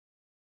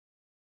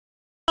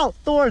Ow,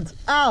 thorns,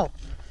 ow,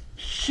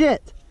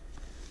 shit.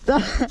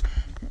 That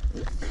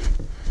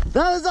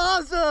was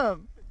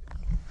awesome.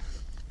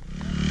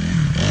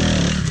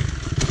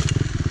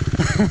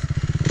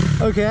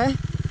 Okay.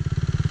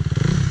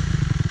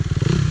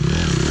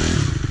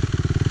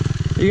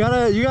 You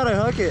gotta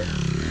hook it.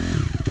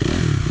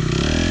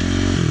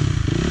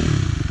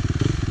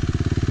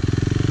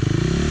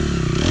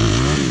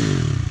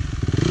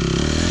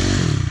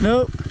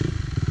 Nope.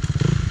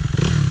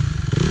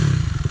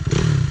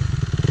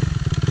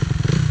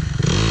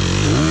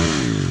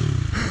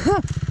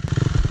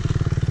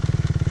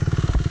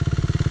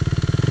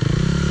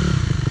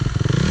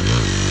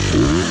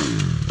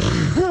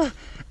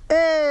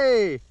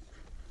 Hey!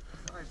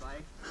 Sorry,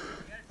 bike. You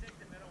gotta take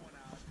the middle one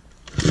out.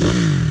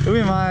 Who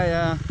am I?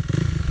 Yeah.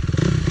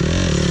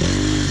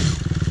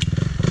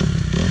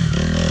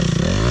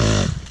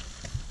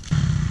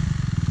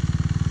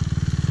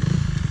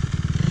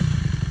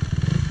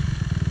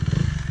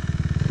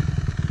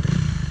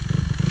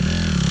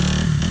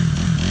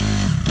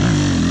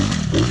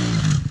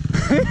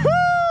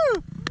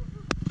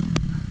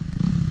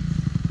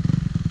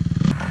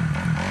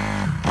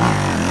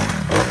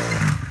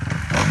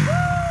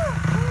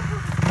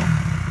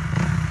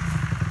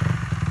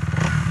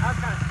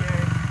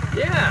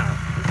 Yeah.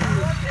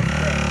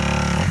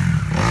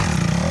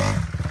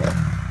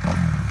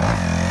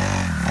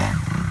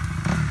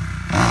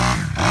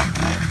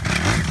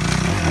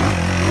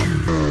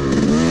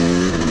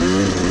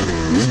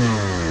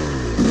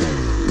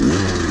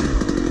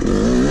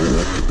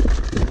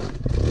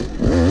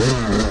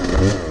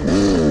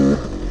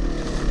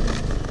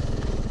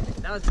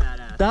 That was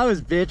badass. That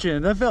was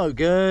bitchin'. That felt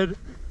good.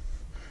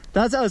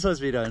 That's how it's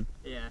supposed to be done.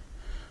 Yeah.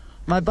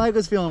 My bike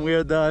was feeling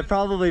weird though. I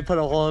probably put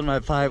a hole in my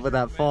pipe with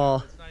that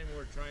fall. It's not even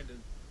worth trying to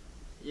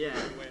Yeah. get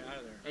your way out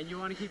of there. And you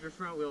want to keep your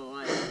front wheel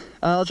alive.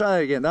 I'll try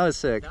that again. That was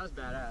sick. That was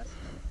badass.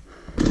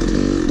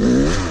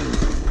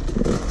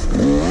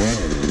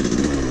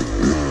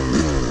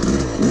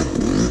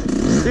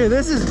 Dude,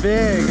 this is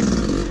big.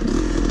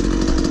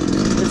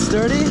 It's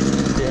sturdy?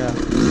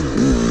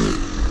 Yeah.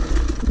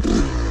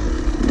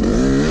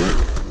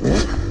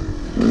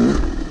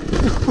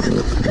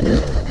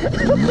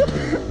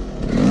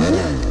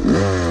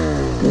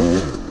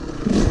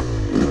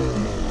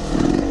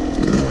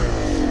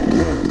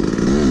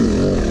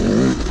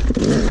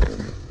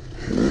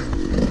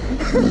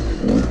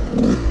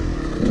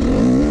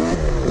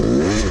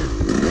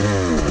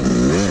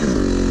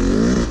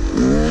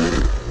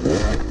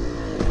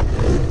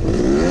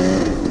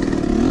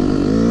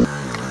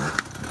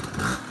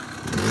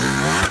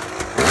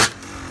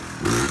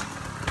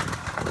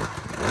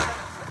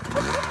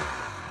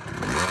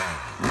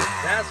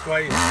 That's why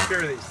you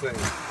secure these things.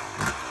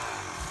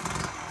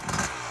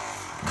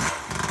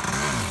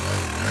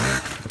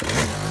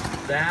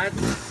 That's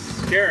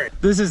scary.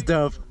 This is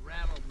dope.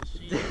 Rattle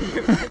machine.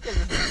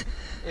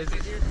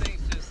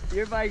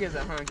 Your bike is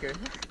a hunker.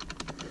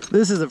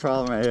 This is a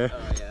problem right here.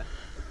 Oh yeah.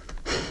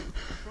 What's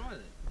wrong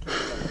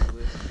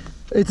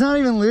with it? It's not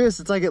even loose.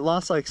 It's like it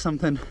lost like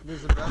something.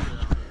 There's a button on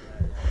it.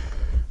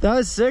 That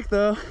was sick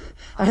though.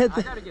 I hit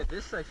I gotta get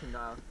this section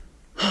dialed.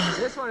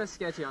 This one is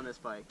sketchy on this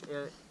bike.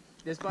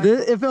 This bike.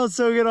 it felt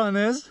so good on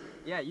this.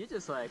 Yeah, you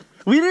just like.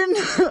 We didn't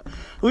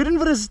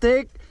put a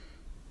stake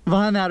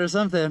behind that or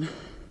something.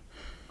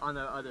 On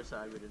the other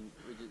side, we didn't.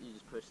 You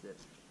just pushed it.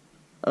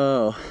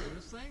 Oh.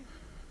 This thing?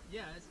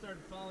 Yeah, it started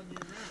following you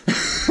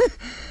around.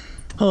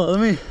 Hold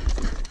on, let me.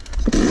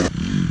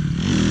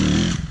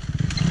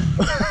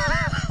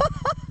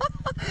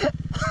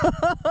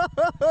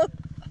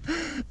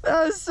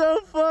 That was so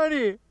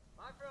funny.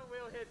 My front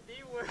wheel hit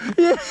the word.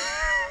 Yeah.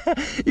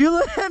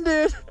 You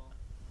landed.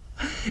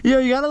 Yo,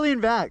 you gotta lean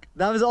back.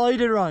 That was all you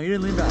did wrong. You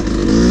didn't lean back.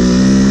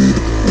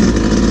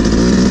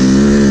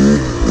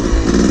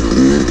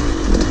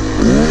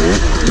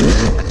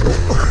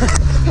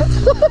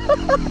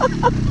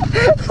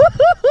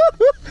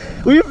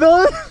 Will you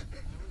film it?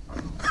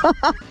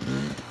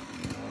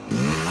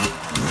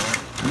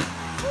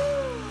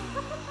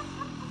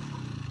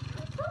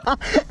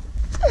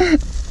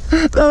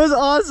 That was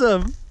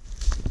awesome.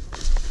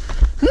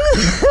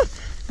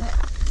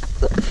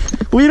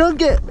 We don't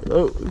get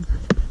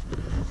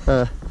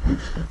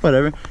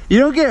whatever. You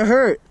don't get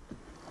hurt.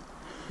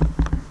 But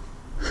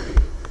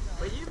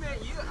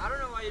I don't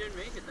know why you didn't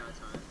make it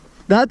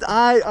that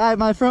time. That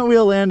my front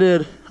wheel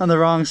landed on the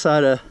wrong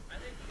side of. I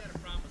think you got a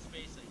problem with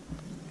spacing.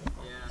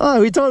 Yeah.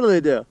 Oh, we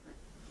totally do.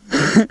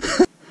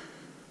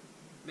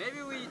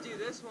 Maybe we do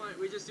this one.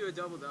 We just do a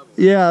double.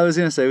 Yeah, I was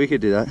gonna say we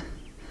could do that.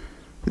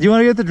 Do you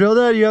want to get the drill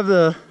dad? You have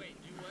the Wait,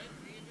 do what? What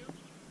do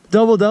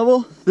you do?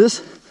 double?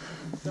 This?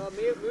 So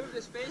move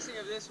the spacing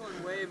of this one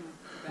way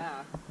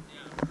back,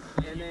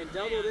 Yeah. and then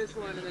double this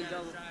one, and then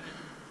double.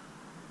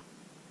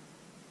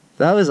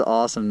 That was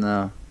awesome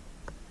though.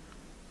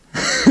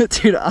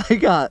 Dude, I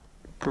got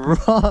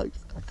rocked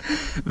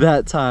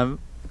that time.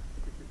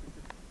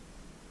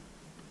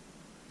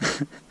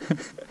 That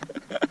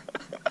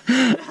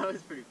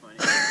was pretty funny.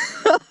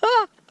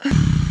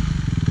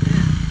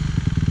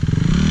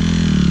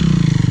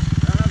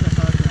 I don't have the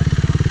hug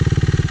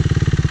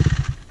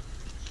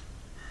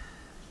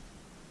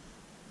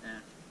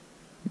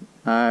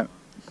Alright.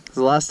 It's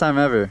the last time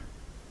ever.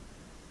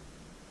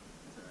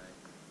 That's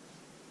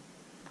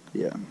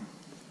alright. Yeah.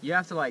 You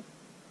have to like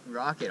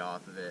rock it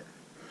off of it.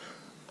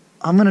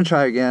 I'm gonna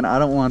try again. I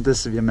don't want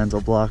this to be a mental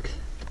block.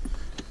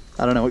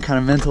 I don't know what kind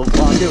of mental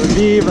block it would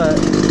be, but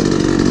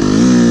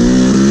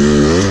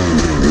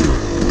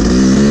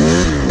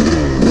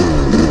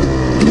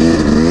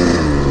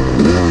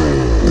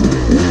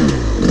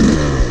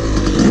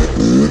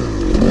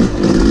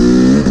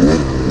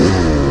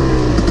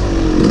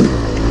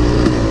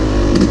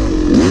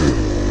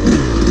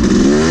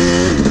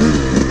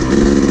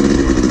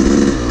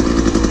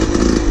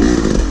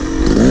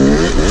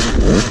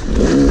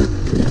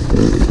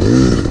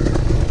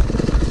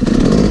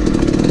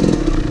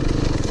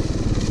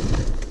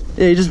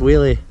yeah, you just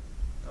wheelie.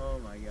 Oh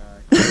my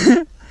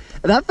god.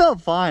 That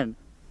felt fine.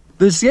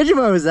 The sketchy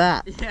part was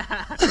that,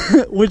 Yeah.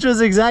 which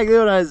was exactly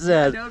what I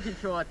said. No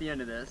control at the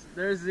end of this.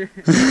 There's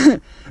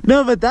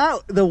No, but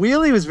the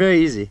wheelie was very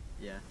easy.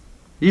 Yeah.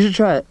 You should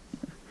try it.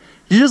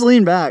 You just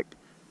lean back.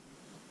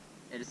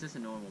 It's just a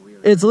normal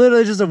wheelie. It's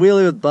literally just a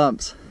wheelie with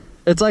bumps.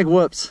 It's like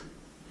whoops.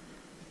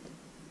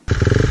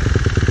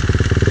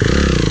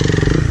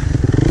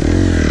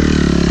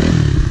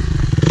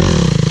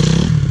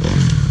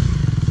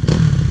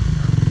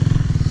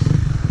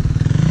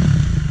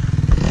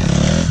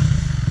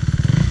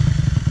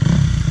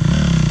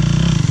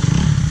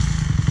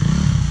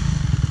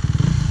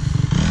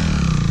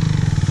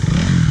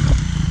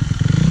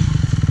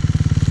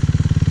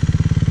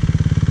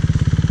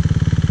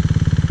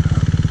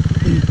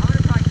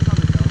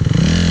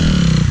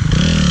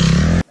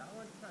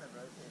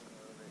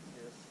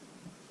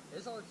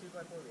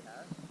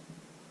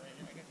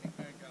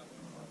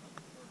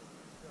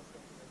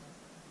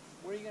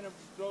 Where are you gonna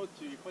go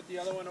to? You put the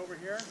other one over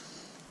here?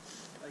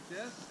 Like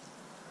this?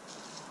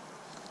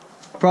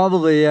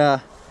 Probably, yeah.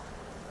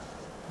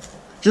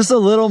 Just a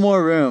little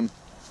more room.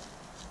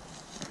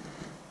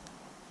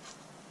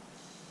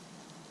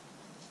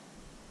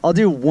 I'll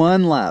do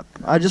one lap.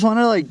 I just want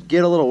to like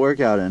get a little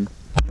workout in.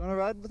 You want to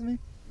ride with me?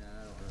 No,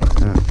 I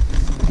don't want to.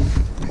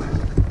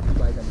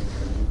 Bike, I mean.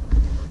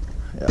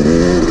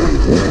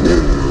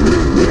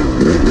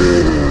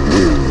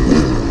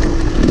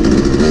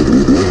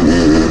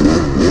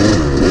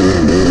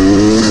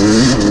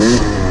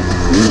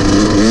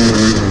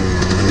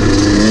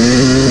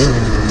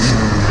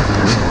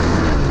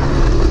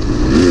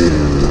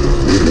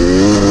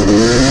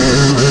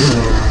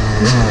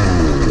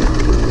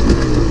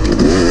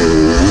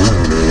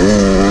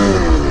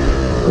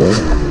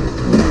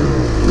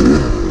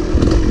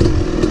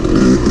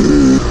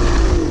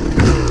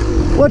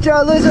 Watch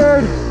out,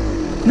 lizard!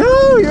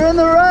 No, you're in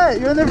the rut.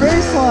 You're in the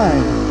race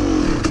line.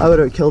 I would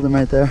have killed him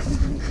right there.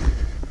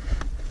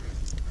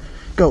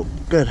 Go,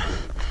 good.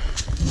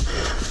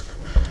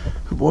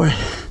 Good boy.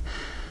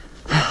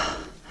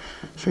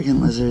 Freaking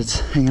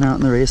lizards hanging out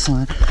in the race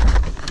line.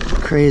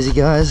 Crazy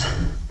guys.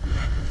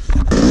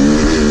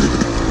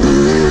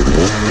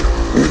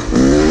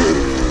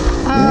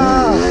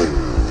 Ah!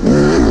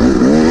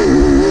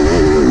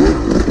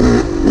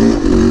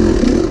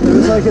 There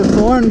was like a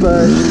thorn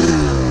bush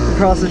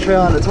across the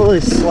trail and it totally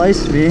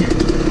sliced me.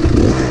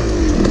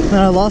 And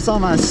I lost all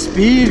my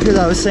speed because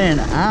I was saying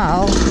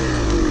ow.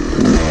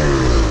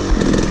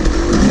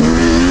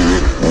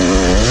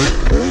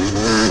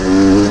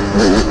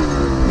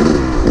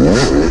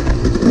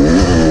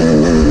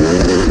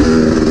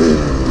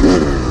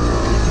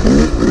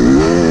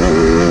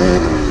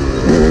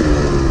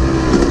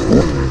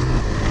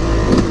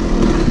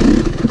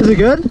 Is it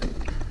good?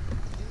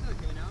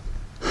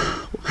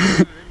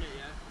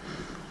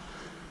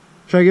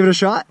 Should I give it a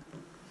shot?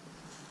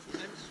 I'm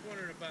just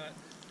wondering about.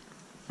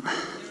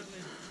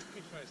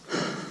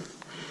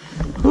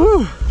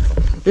 Whew.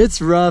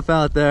 It's rough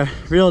out there.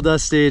 Real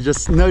dusty,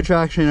 just no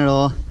traction at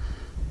all.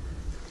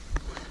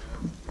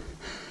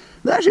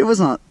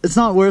 Actually, it's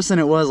not worse than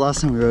it was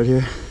last time we rode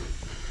here.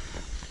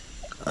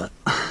 Yeah,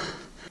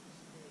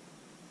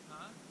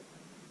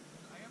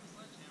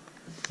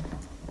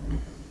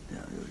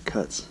 look at the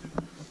cuts.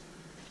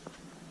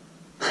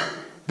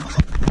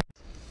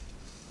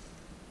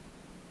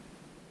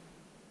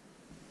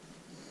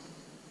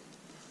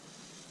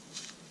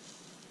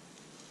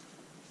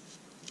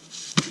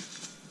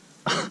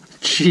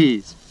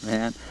 Jeez,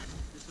 man.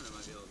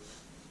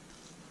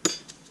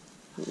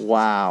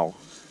 Wow.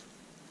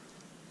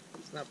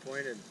 It's not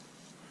pointed.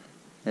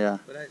 Yeah.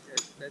 But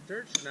that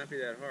dirt should not be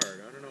that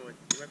hard. I don't know.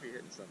 You might be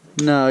hitting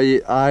something. No,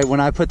 when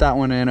I put that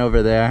one in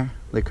over there,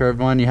 the curved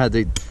one, you had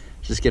to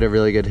just get a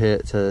really good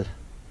hit to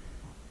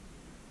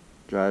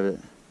drive it.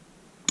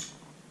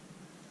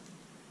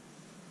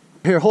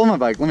 Here, hold my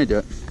bike. Let me do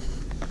it.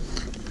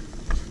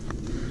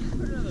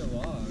 Put another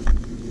log.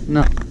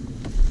 No.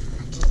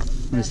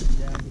 Let me see.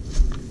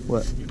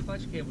 What? Your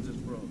clutch cable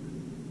just broke.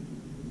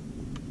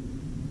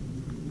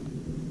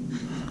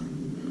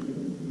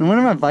 No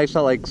wonder my bike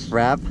felt like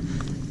crap.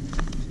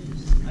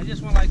 I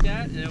just went like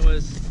that, and it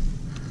was.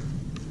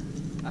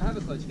 I have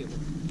a clutch cable.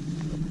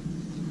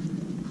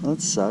 Well,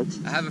 that sucks.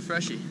 I have a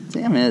freshie.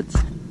 Damn it.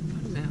 How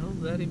the hell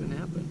did that even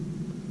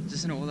happen?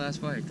 Just an old ass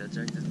bike that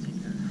Jack doesn't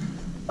take care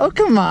of. Oh,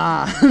 come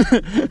on.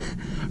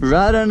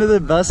 Right under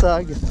the bus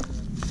I go.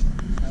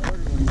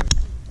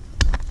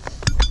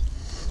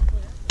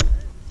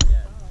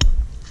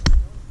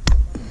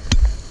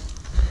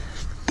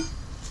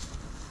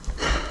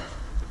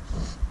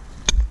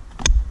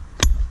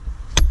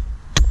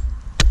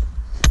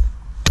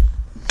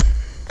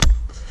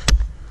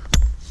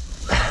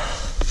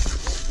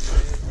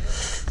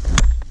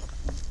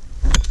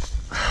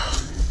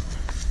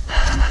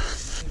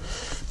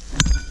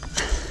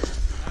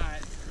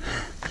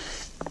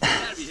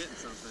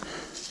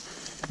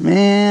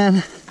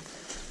 Man,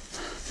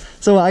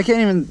 so I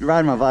can't even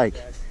ride my bike.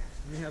 Well,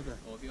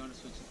 if you want to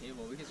switch the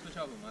cable, we can switch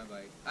off with my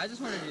bike. I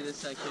just want to do this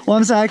section. Well,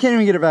 I'm saying I can't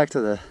even get it back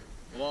to the...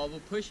 Well, we'll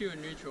push you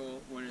in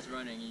neutral when it's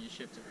running and you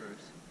shift to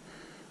first.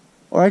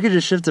 Or I could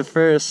just shift to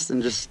first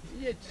and just...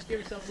 Yeah, just give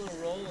yourself a little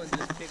roll and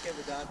just kick it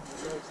without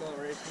no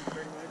acceleration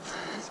pretty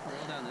much. Just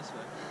roll down this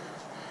way.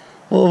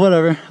 Well,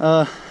 whatever.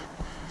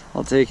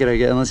 I'll take it, I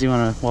guess, unless you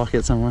want to walk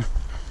it somewhere.